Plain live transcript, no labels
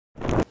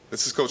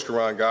This is Coach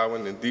Karan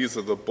Godwin, and these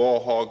are the ball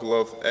hog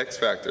glove X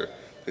Factor.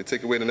 They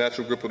take away the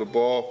natural grip of the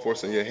ball,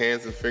 forcing your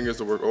hands and fingers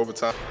to work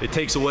overtime. It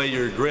takes away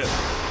your grip.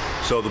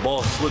 So the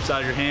ball slips out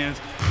of your hands.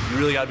 You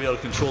really got to be able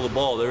to control the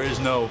ball. There is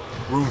no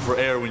room for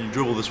error when you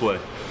dribble this way.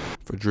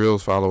 For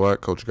drills, follow at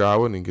Coach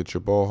Godwin and get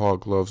your ball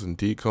hog gloves and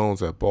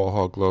D-cones at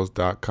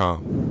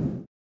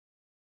ballhoggloves.com.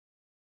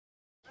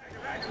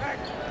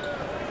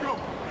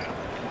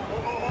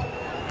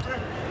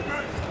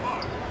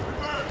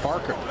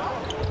 Parker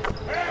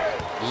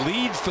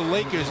leads the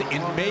Lakers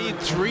in made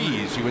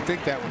threes. You would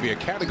think that would be a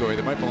category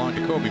that might belong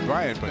to Kobe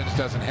Bryant, but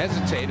doesn't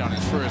hesitate on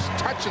his first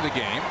touch of the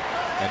game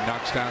and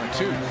knocks down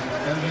two.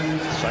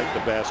 Sight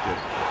the basket.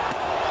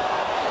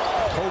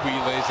 Kobe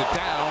lays it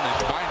down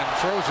and Bynum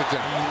throws it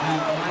down.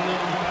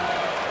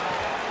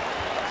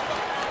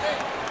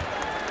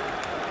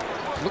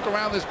 Look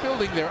around this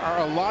building. There are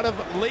a lot of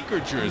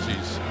Laker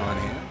jerseys on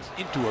hands.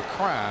 Into a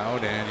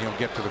crowd, and he'll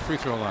get to the free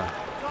throw line.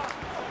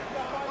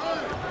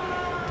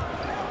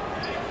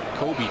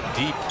 Kobe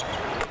deep.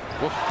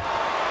 Whoop.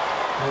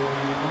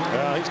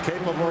 Well, he's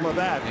capable of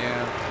that.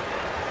 Yeah.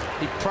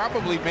 He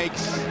probably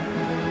makes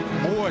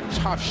more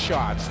tough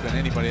shots than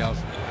anybody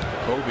else.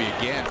 Kobe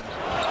again.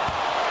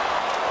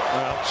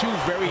 Well, two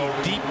very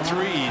deep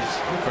threes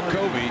for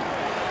Kobe.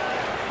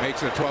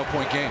 Makes it a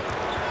 12-point game.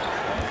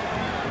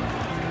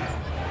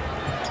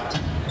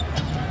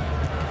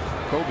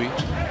 Kobe.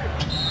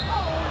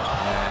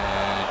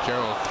 And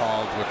Gerald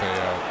called with a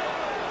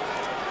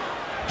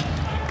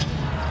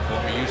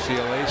former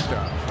UCLA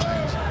star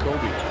finds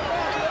Kobe.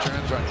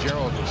 Turns on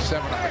Gerald with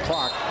 7 on the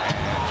clock,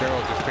 and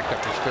Gerald just picked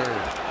up his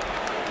third.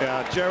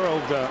 Yeah,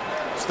 Gerald,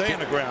 stay on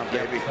the ground,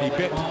 baby. He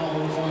bit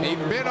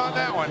on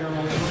that one.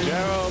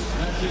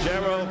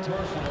 Gerald.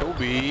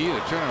 Kobe,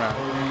 the turnaround.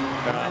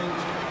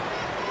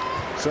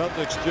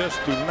 Celtics just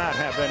do not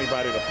have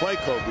anybody to play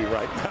Kobe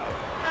right now.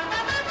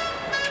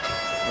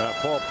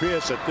 Paul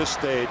Pierce at this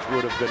stage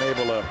would have been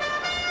able to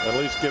at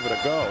least give it a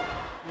go.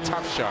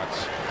 Tough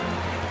shots.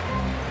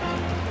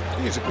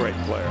 He's a great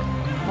player.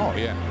 Oh,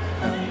 yeah.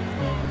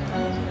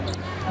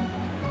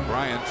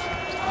 Bryant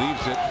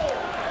leaves it.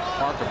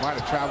 Parker might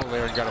have traveled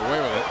there and got away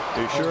with it.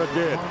 He sure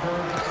did.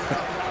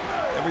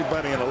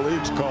 Everybody in the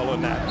league's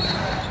calling that.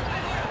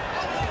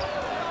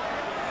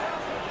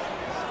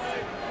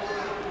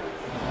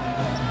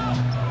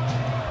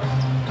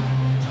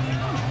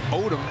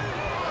 Odom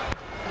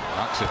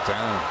knocks it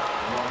down.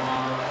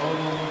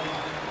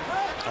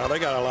 Oh, they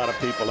got a lot of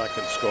people that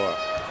can score.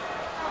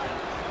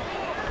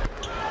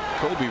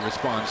 Kobe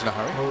responds in a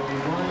hurry.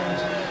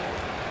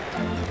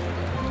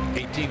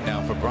 18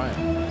 now for Bryant.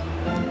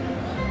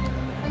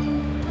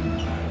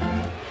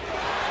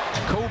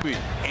 Kobe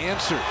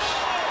answers.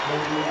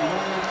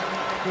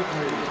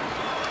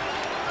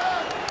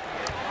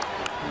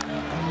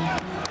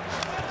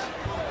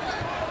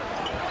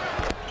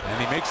 And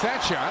he makes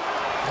that shot.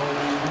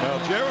 Well,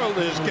 Gerald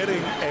is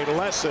getting a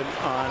lesson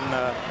on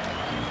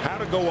how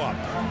to go up.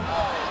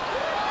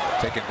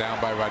 Taken down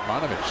by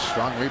Radmanovich.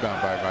 Strong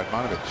rebound by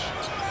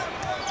Radmanovich.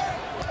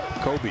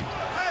 Kobe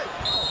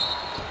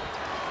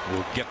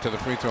will get to the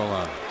free throw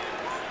line.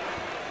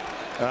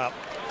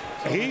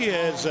 He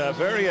is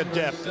very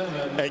adept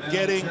at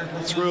getting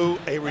through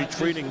a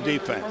retreating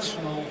defense.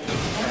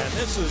 And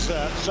this is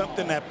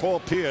something that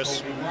Paul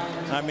Pierce,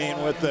 I mean,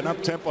 with an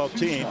up-tempo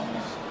team,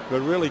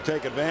 would really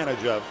take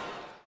advantage of.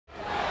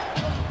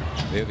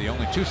 They're the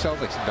only two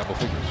Celtics in double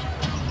figures.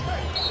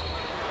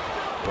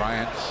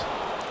 Bryant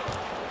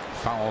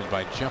fouled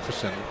by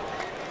Jefferson.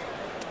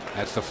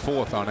 That's the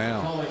 4th on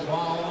Al.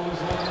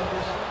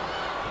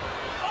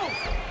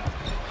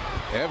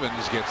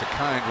 Evans gets a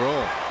kind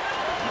roll.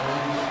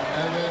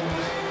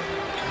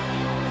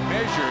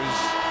 Measures.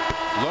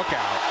 Look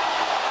out.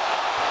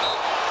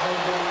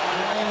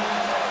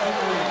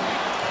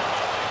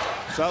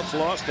 Celtics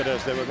lost it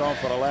as they were going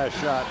for the last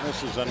shot. And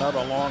this is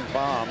another long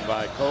bomb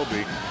by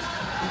Kobe.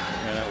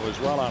 And it was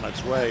well on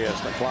its way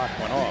as the clock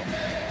went off.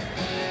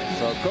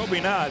 So Kobe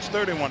now has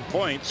 31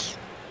 points.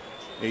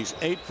 He's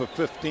 8 for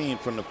 15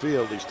 from the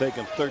field. He's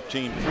taken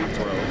 13 free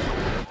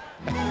throws.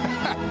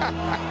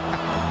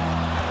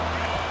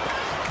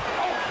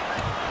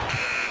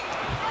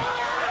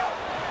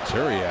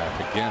 Turiaf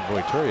again.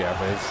 Boy,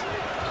 Turiaf is.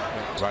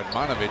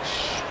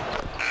 Radmanovich.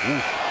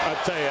 I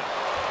tell you,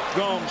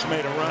 Gomes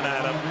made a run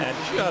at him and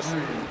just,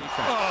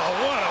 oh,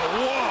 what a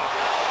walk.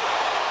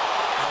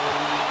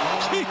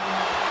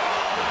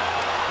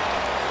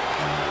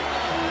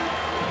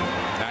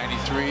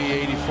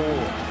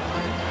 93-84.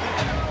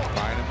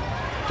 Bynum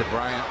to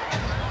Bryant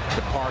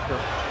to Parker.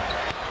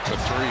 The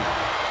 3.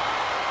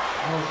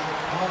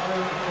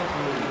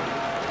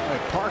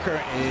 Parker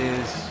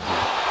is.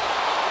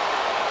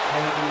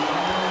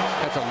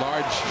 That's a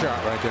large shot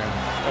right there.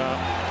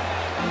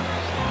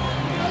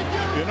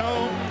 You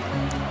know,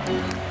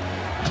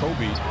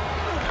 Kobe.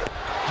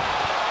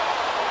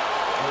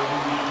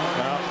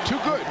 Too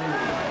good.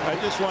 I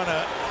just want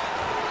to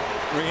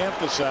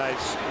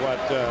reemphasize what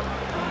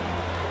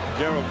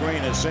Gerald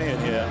Green is saying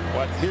here,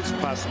 what his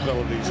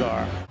possibilities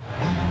are.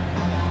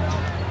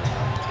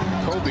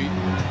 Kobe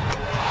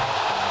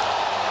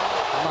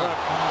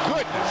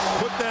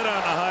that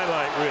on the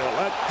highlight reel.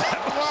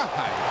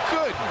 My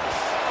goodness.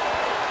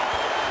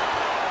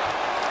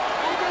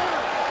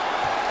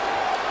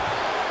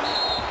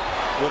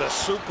 With a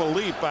super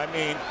leap, I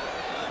mean,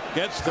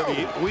 gets to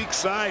the weak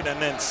side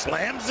and then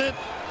slams it.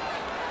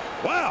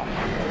 Wow.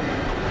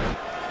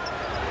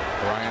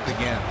 Bryant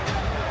again.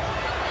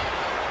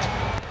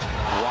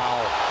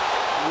 Wow.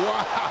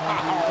 Wow.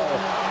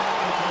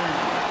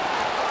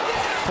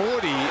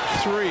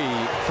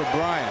 43 for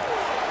Bryant.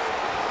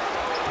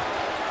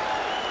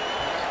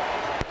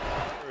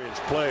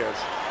 Players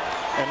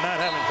and not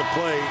having to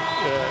play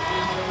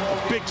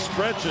big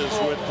stretches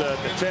with the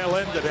tail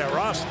end of their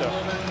roster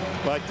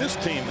like this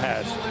team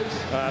has.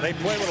 They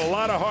play with a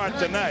lot of heart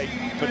tonight,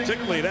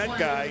 particularly that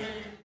guy.